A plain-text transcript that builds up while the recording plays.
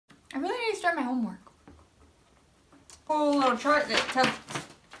I really need to start my homework. Whole little chart that tells.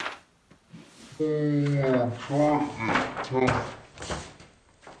 Hey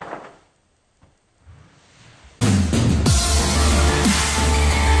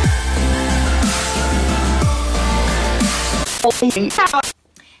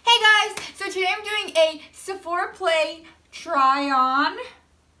guys, so today I'm doing a Sephora Play try on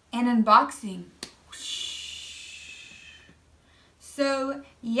and unboxing. So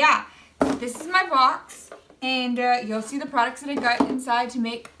yeah, this is my box, and you'll see the products that I got inside to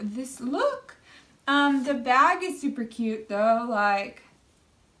make this look. The bag is super cute though, like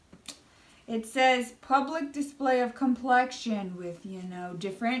it says public display of complexion with, you know,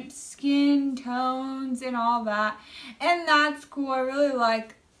 different skin tones and all that. And that's cool. I really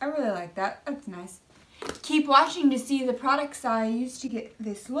like that. That's nice. Keep watching to see the products I used to get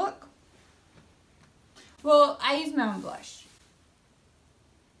this look. Well, I use my own blush.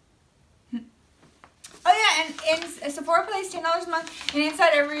 Oh yeah, and Sephora Play is $10 a month, and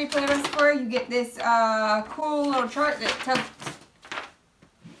inside every Play by Sephora you get this cool little chart that tells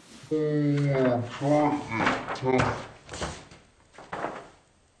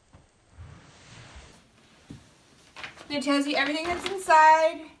it tells you everything that's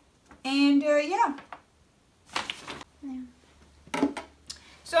inside, and yeah.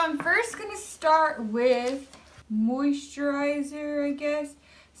 So I'm first gonna start with moisturizer, I guess.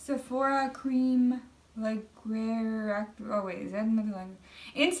 Sephora Cream like Rare Active. Oh wait, is that another language?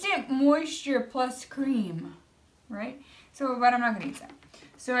 Instant Moisture Plus Cream, right? So, but I'm not gonna use that.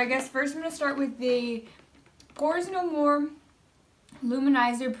 So I guess first I'm going to start with the Pores No More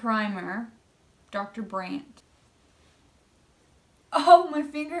Luminizer Primer, Dr. Brandt. Oh, my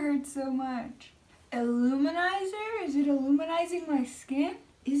finger hurts so much. Illuminizer? Is it illuminizing my skin?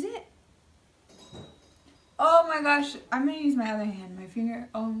 Is it? Oh my gosh, I'm going to use my other hand. My finger,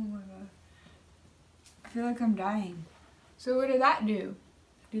 oh my god. I feel like I'm dying. So what did that do?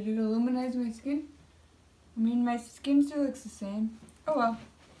 Did it illuminize my skin? I mean, my skin still looks the same. Oh well.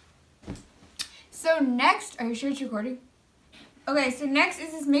 So next, are you sure it's recording? Okay, so next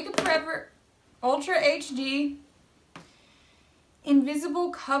is this Makeup Forever Ultra HD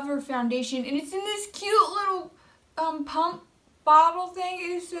Invisible Cover Foundation. And it's in this cute little pump bottle thing. It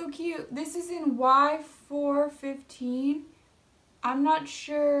is so cute. This is in Y415. I'm not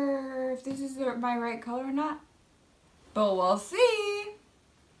sure if this is my right color or not, but we'll see.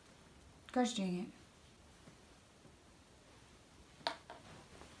 Gosh dang it.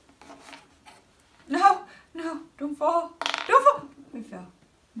 No, no, don't fall. Don't fall. I fell.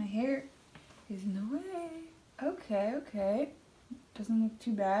 My hair is in the way. Okay, okay. Doesn't look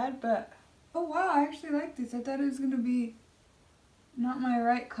too bad, but oh wow, I actually like this. I thought it was going to be not my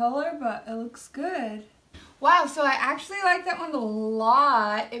right color, but it looks good. Wow, so I actually like that one a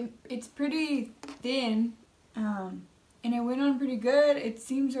lot. It's pretty thin, and it went on pretty good. It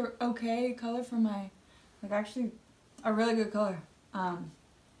seems a okay color for my, like actually a really good color.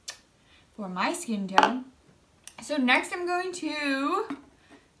 For my skin tone. So next I'm going to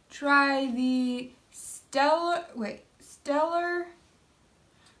try the Stellar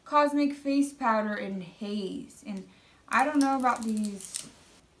Cosmic Face Powder in Haze. And I don't know about these,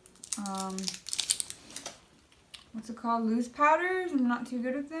 what's it called? Loose powders. I'm not too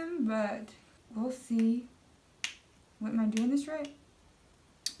good at them, but we'll see. What, am I doing this right?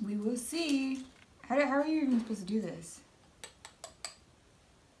 We will see. How are you even supposed to do this?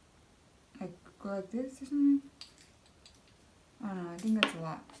 Go like this or something? I don't know, I think that's a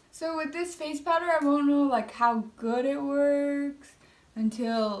lot. So with this face powder, I won't know like how good it works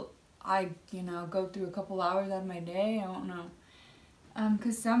until I, you know, go through a couple hours out of my day. I won't know.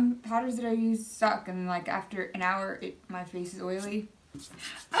 Cause some powders that I use suck, and like after an hour, my face is oily.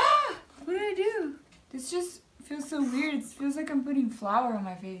 Ah! What did I do? This just feels so weird. It feels like I'm putting flour on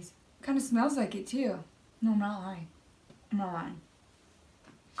my face. It kind of smells like it too. No, I'm not lying. I'm not lying.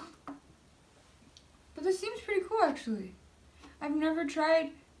 But this seems pretty cool, actually. I've never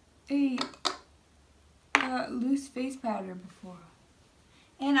tried a loose face powder before.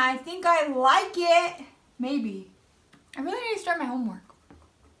 And I think I like it. Maybe. I really need to start my homework.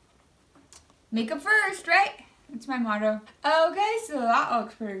 Makeup first, right? That's my motto. Okay, so that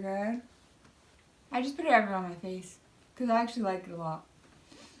looks pretty good. I just put it everywhere on my face because I actually like it a lot.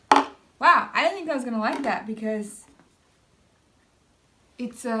 Wow, I didn't think I was going to like that because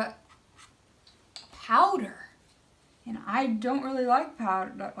it's a powder, and I don't really like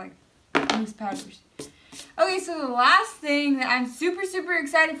powder, like loose powders. Okay, so the last thing that I'm super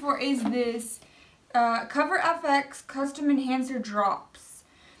excited for is this Cover FX Custom Enhancer Drops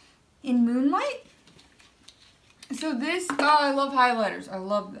in Moonlight. So this, oh, I love highlighters. I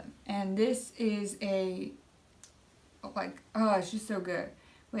love them. And this is a, like, oh, it's just so good.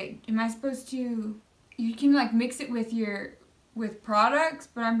 Wait, am I supposed to, you can like mix it with products,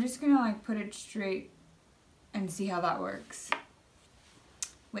 but I'm just gonna like put it straight and see how that works.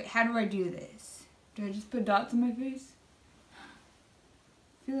 Wait, how do I do this? Do I just put dots on my face?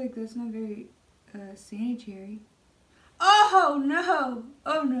 I feel like that's not very sanitary. Oh no!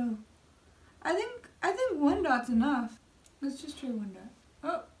 Oh no! I think one dot's enough. Let's just try one dot.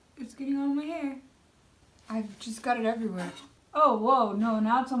 Oh, it's getting on my hair. I've just got it everywhere. Oh whoa, no!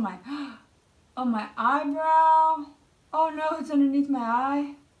 Now it's on my eyebrow. Oh no, it's underneath my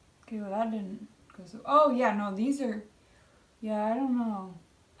eye. Okay, well that didn't go so. Oh yeah, no, these are. Yeah, I don't know.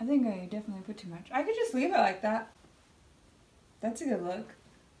 I think I definitely put too much. I could just leave it like that. That's a good look.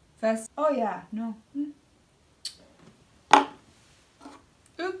 Fast. Oh yeah, no.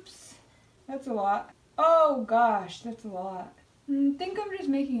 Oops. That's a lot. Oh gosh, that's a lot. I think I'm just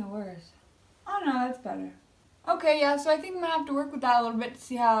making it worse. Oh no, that's better. Okay, yeah, so I think I'm gonna have to work with that a little bit to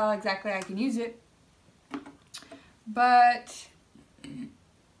see how exactly I can use it. But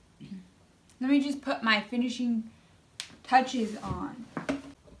let me just put my finishing touches on.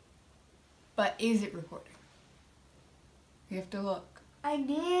 But is it recording? You have to look. I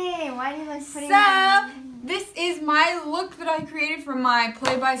did. Why did I put it So, this is my look that I created from my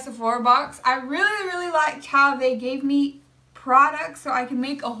Play by Sephora box. I really liked how they gave me products so I can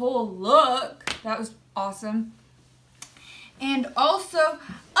make a whole look. That was awesome. And also,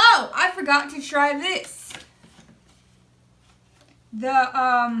 oh, I forgot to try this.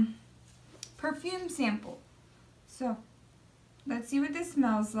 The perfume sample. So, let's see what this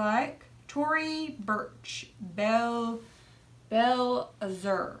smells like. Tory Burch Belle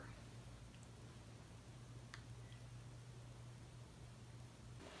Azur.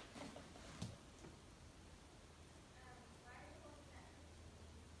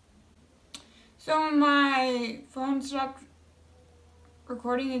 So my phone stopped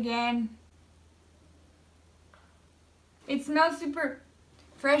recording again. It smells super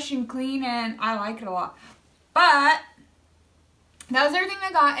fresh and clean and I like it a lot. But that was everything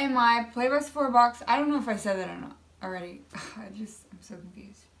I got in my Play by Sephora box. I don't know if I said that or not already. I'm so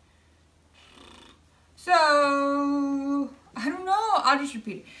confused. So, I don't know. I'll just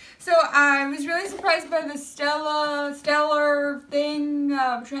repeat it. So, I was really surprised by the Stellar thing,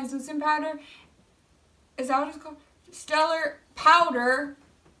 translucent powder. Is that what it's called? Stellar powder.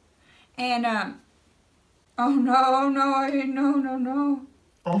 And, oh no, no, I didn't know, no.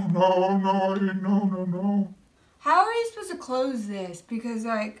 Oh no, I didn't know, no. How are you supposed to close this? Because,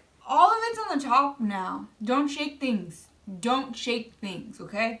 like, all of it's on the top now. Don't shake things. Don't shake things,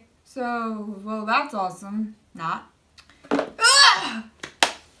 okay? So, well, that's awesome. Not. Ugh!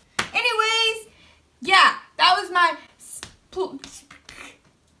 Anyways, yeah, that was my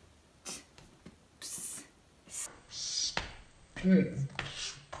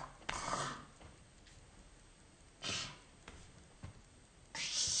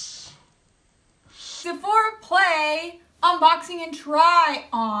Sephora Play unboxing and try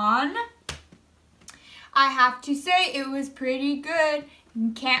on. I have to say it was pretty good.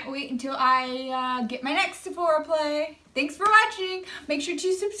 Can't wait until I get my next Sephora Play. Thanks for watching. Make sure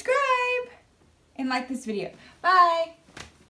to subscribe and like this video. Bye.